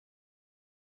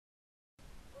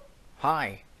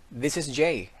Hi, this is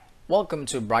Jay. Welcome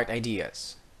to Bright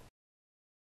Ideas.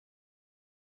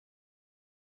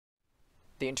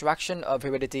 The interaction of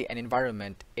heredity and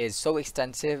environment is so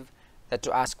extensive that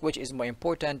to ask which is more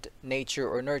important, nature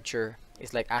or nurture,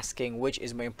 is like asking which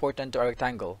is more important to a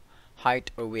rectangle, height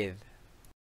or width.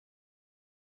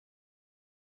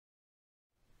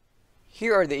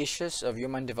 Here are the issues of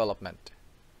human development.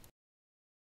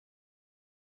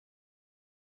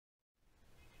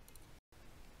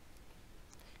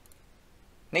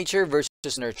 Nature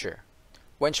versus nurture.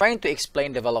 When trying to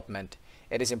explain development,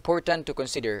 it is important to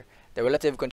consider the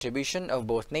relative contribution of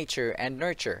both nature and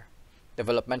nurture.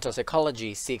 Developmental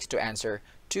psychology seeks to answer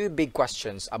two big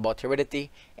questions about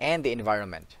heredity and the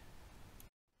environment.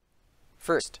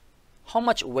 First, how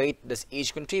much weight does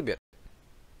each contribute?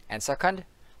 And second,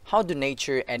 how do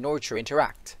nature and nurture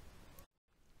interact?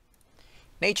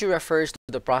 Nature refers to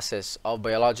the process of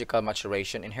biological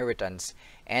maturation, inheritance,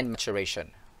 and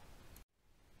maturation.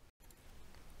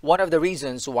 One of the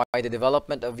reasons why the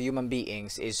development of human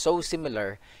beings is so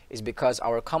similar is because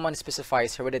our common specified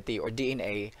heredity or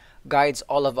DNA guides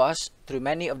all of us through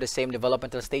many of the same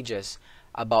developmental stages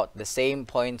about the same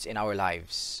points in our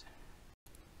lives.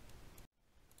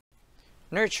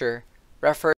 Nurture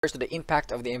refers to the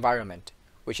impact of the environment,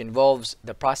 which involves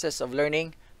the process of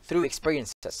learning through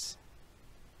experiences.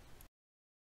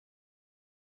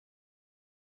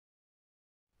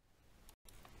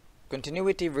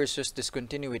 Continuity versus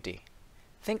discontinuity.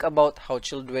 Think about how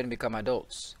children become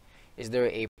adults. Is there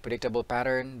a predictable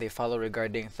pattern they follow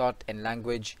regarding thought and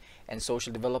language and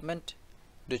social development?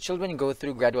 Do children go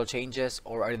through gradual changes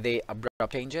or are they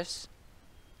abrupt changes?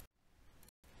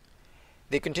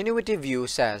 The continuity view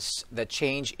says that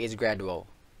change is gradual.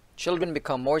 Children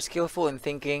become more skillful in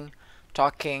thinking,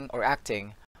 talking, or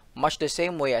acting, much the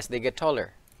same way as they get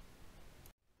taller.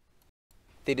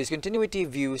 The discontinuity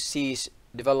view sees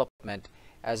development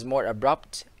as more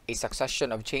abrupt, a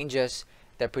succession of changes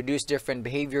that produce different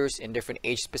behaviors in different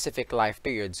age-specific life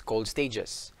periods called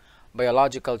stages.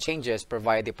 Biological changes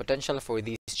provide the potential for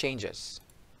these changes.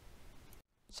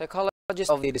 Psychologists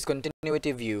of the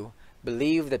discontinuity view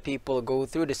believe that people go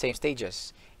through the same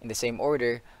stages, in the same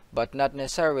order, but not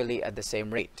necessarily at the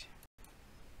same rate.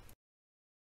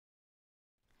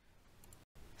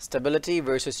 Stability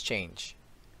versus change.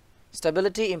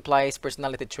 Stability implies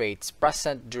personality traits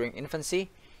present during infancy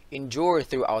endure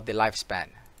throughout the lifespan.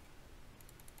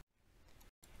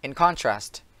 In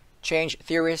contrast, change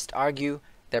theorists argue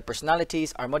that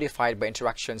personalities are modified by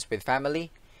interactions with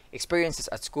family, experiences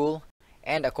at school,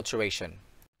 and acculturation.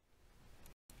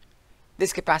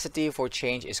 This capacity for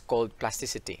change is called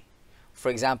plasticity. For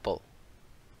example,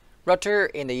 Rutter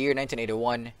in the year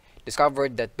 1981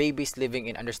 discovered that babies living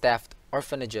in understaffed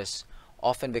orphanages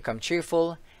often become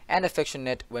cheerful and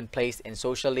affectionate when placed in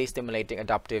socially stimulating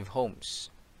adoptive homes.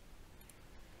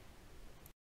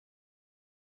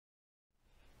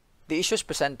 The issues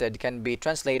presented can be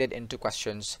translated into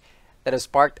questions that have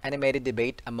sparked animated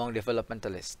debate among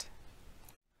developmentalists.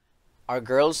 Are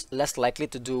girls less likely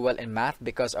to do well in math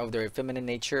because of their feminine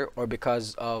nature or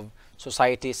because of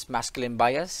society's masculine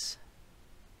bias?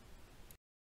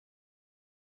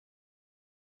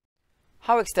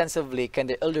 How extensively can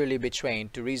the elderly be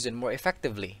trained to reason more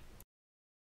effectively?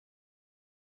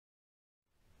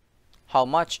 How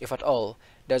much, if at all,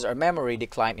 does our memory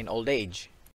decline in old age?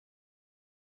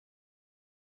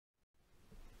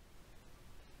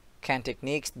 Can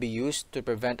techniques be used to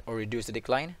prevent or reduce the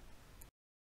decline?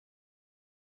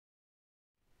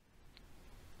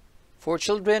 For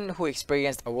children who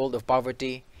experienced a world of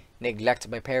poverty, neglect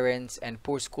by parents, and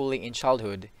poor schooling in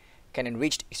childhood, can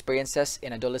enriched experiences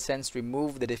in adolescence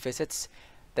remove the deficits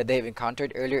that they have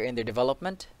encountered earlier in their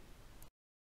development?